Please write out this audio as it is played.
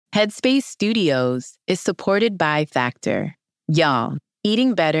Headspace Studios is supported by Factor. Y'all,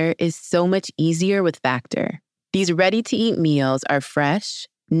 eating better is so much easier with Factor. These ready-to-eat meals are fresh,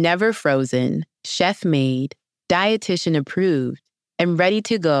 never frozen, chef-made, dietitian approved, and ready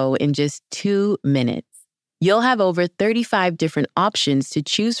to go in just 2 minutes. You'll have over 35 different options to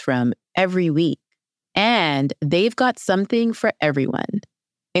choose from every week. And they've got something for everyone,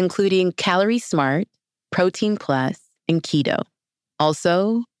 including Calorie Smart, Protein Plus, and Keto.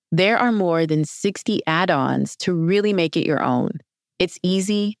 Also, there are more than 60 add-ons to really make it your own. It's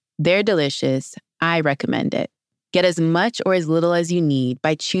easy, they're delicious, I recommend it. Get as much or as little as you need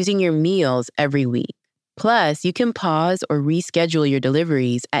by choosing your meals every week. Plus, you can pause or reschedule your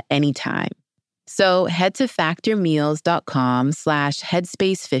deliveries at any time. So head to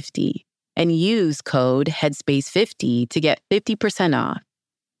factormeals.com/headspace50 and use code headspace50 to get 50% off.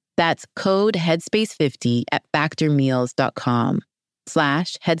 That's code headspace50 at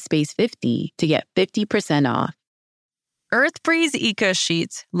factormeals.com/headspace50 to get 50% off. Earthbreeze Eco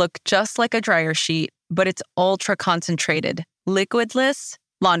Sheets look just like a dryer sheet, but it's ultra concentrated, liquidless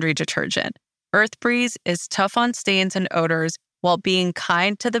laundry detergent. Earthbreeze is tough on stains and odors while being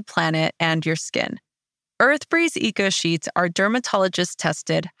kind to the planet and your skin. Earthbreeze Eco Sheets are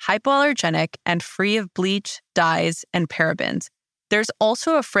dermatologist-tested, hypoallergenic, and free of bleach, dyes, and parabens. There's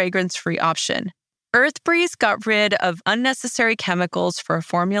also a fragrance-free option. Earthbreeze got rid of unnecessary chemicals for a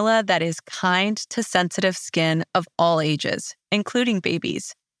formula that is kind to sensitive skin of all ages, including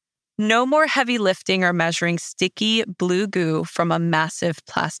babies. No more heavy lifting or measuring sticky blue goo from a massive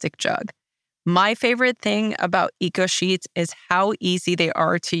plastic jug. My favorite thing about Eco Sheets is how easy they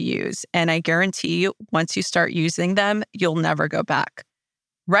are to use, and I guarantee you, once you start using them, you'll never go back.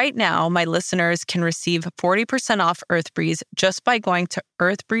 Right now, my listeners can receive 40% off Earthbreeze just by going to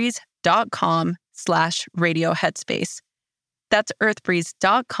earthbreeze.com/radioheadspace. That's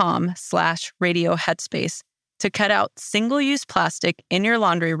earthbreeze.com/radioheadspace to cut out single-use plastic in your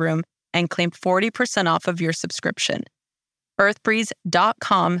laundry room and claim 40% off of your subscription.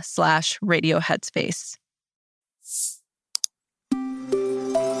 earthbreeze.com/radioheadspace.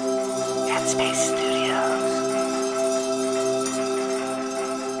 Headspace Studios.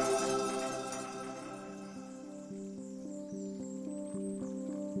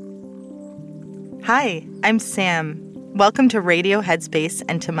 Hi, I'm Sam. Welcome to Radio Headspace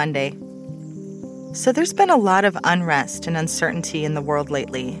and to Monday. So there's been a lot of unrest and uncertainty in the world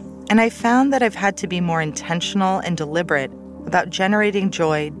lately, and I found that I've had to be more intentional and deliberate about generating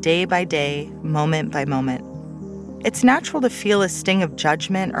joy day by day, moment by moment. It's natural to feel a sting of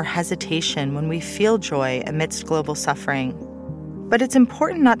judgment or hesitation when we feel joy amidst global suffering. But it's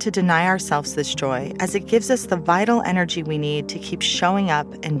important not to deny ourselves this joy, as it gives us the vital energy we need to keep showing up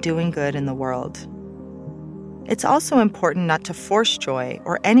and doing good in the world. It's also important not to force joy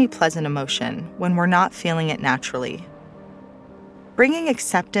or any pleasant emotion when we're not feeling it naturally. Bringing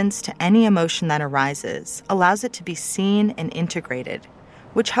acceptance to any emotion that arises allows it to be seen and integrated,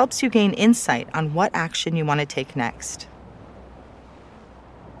 which helps you gain insight on what action you want to take next.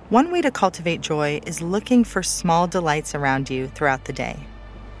 One way to cultivate joy is looking for small delights around you throughout the day.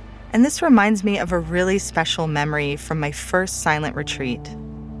 And this reminds me of a really special memory from my first silent retreat.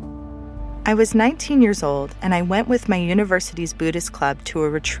 I was 19 years old, and I went with my university's Buddhist club to a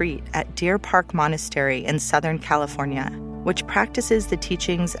retreat at Deer Park Monastery in Southern California, which practices the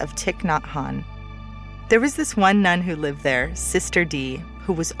teachings of Thich Nhat Hanh. There was this one nun who lived there, Sister D,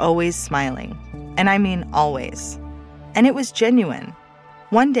 who was always smiling. And I mean always. And it was genuine.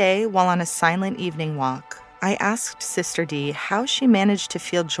 One day, while on a silent evening walk, I asked Sister D how she managed to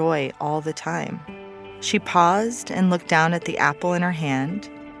feel joy all the time. She paused and looked down at the apple in her hand,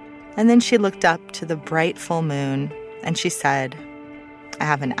 and then she looked up to the bright full moon, and she said, "I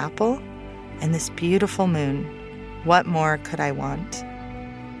have an apple and this beautiful moon. What more could I want?"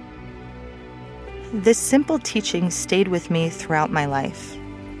 This simple teaching stayed with me throughout my life.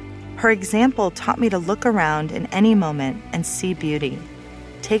 Her example taught me to look around in any moment and see beauty,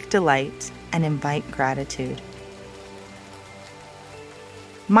 take delight, and invite gratitude.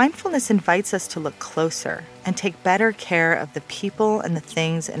 Mindfulness invites us to look closer and take better care of the people and the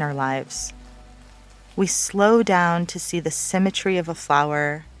things in our lives. We slow down to see the symmetry of a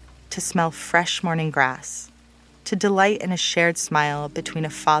flower, to smell fresh morning grass, to delight in a shared smile between a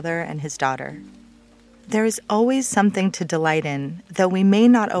father and his daughter. There is always something to delight in, though we may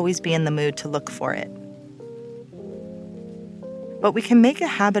not always be in the mood to look for it. But we can make a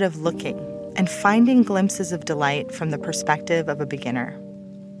habit of looking and finding glimpses of delight from the perspective of a beginner.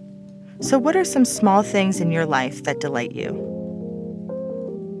 So what are some small things in your life that delight you?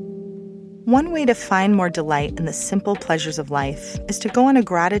 One way to find more delight in the simple pleasures of life is to go on a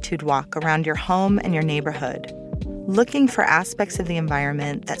gratitude walk around your home and your neighborhood, looking for aspects of the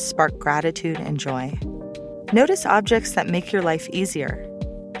environment that spark gratitude and joy. Notice objects that make your life easier.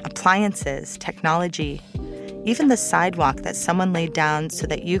 Appliances, technology, even the sidewalk that someone laid down so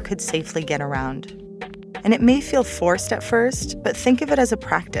that you could safely get around. And it may feel forced at first, but think of it as a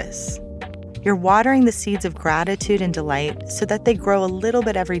practice. You're watering the seeds of gratitude and delight so that they grow a little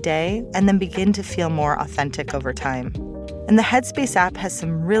bit every day and then begin to feel more authentic over time. And the Headspace app has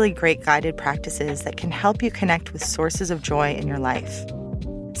some really great guided practices that can help you connect with sources of joy in your life.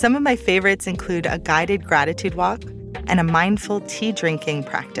 Some of my favorites include a guided gratitude walk and a mindful tea drinking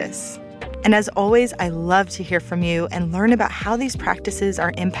practice. And as always, I love to hear from you and learn about how these practices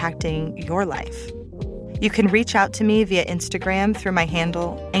are impacting your life. You can reach out to me via Instagram through my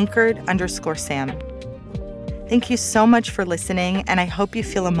handle, anchored_Sam. Thank you so much for listening, and I hope you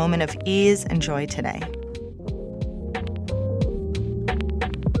feel a moment of ease and joy today.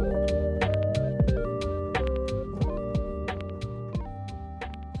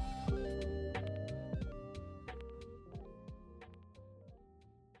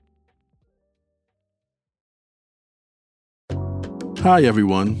 Hi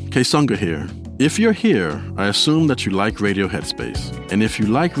everyone, Kessonga here. If you're here, I assume that you like Radio Headspace. And if you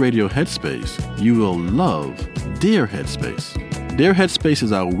like Radio Headspace, you will love Dear Headspace. Dear Headspace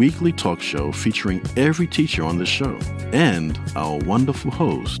is our weekly talk show featuring every teacher on the show and our wonderful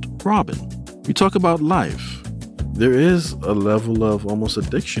host, Robin. We talk about life. There is a level of almost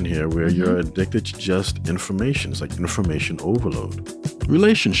addiction here where you're addicted to just information. It's like information overload.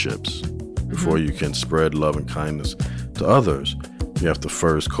 Relationships. Before you can spread love and kindness to others, you have to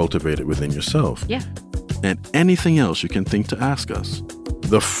first cultivate it within yourself. Yeah. And anything else you can think to ask us.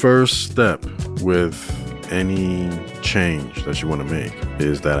 The first step with any change that you want to make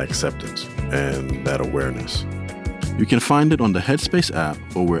is that acceptance and that awareness. You can find it on the Headspace app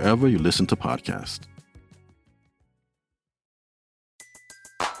or wherever you listen to podcasts.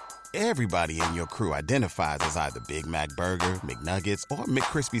 Everybody in your crew identifies as either Big Mac Burger, McNuggets, or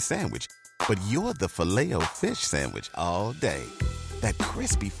McCrispy Sandwich. But you're the Filet-O-Fish Sandwich all day. That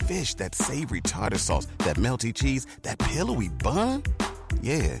crispy fish, that savory tartar sauce, that melty cheese, that pillowy bun.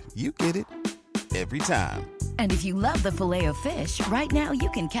 Yeah, you get it. Every time. And if you love the Filet-O-Fish, right now you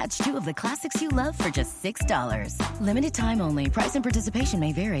can catch two of the classics you love for just $6. Limited time only. Price and participation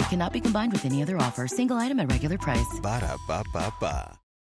may vary. Cannot be combined with any other offer. Single item at regular price. Ba-da-ba-ba-ba.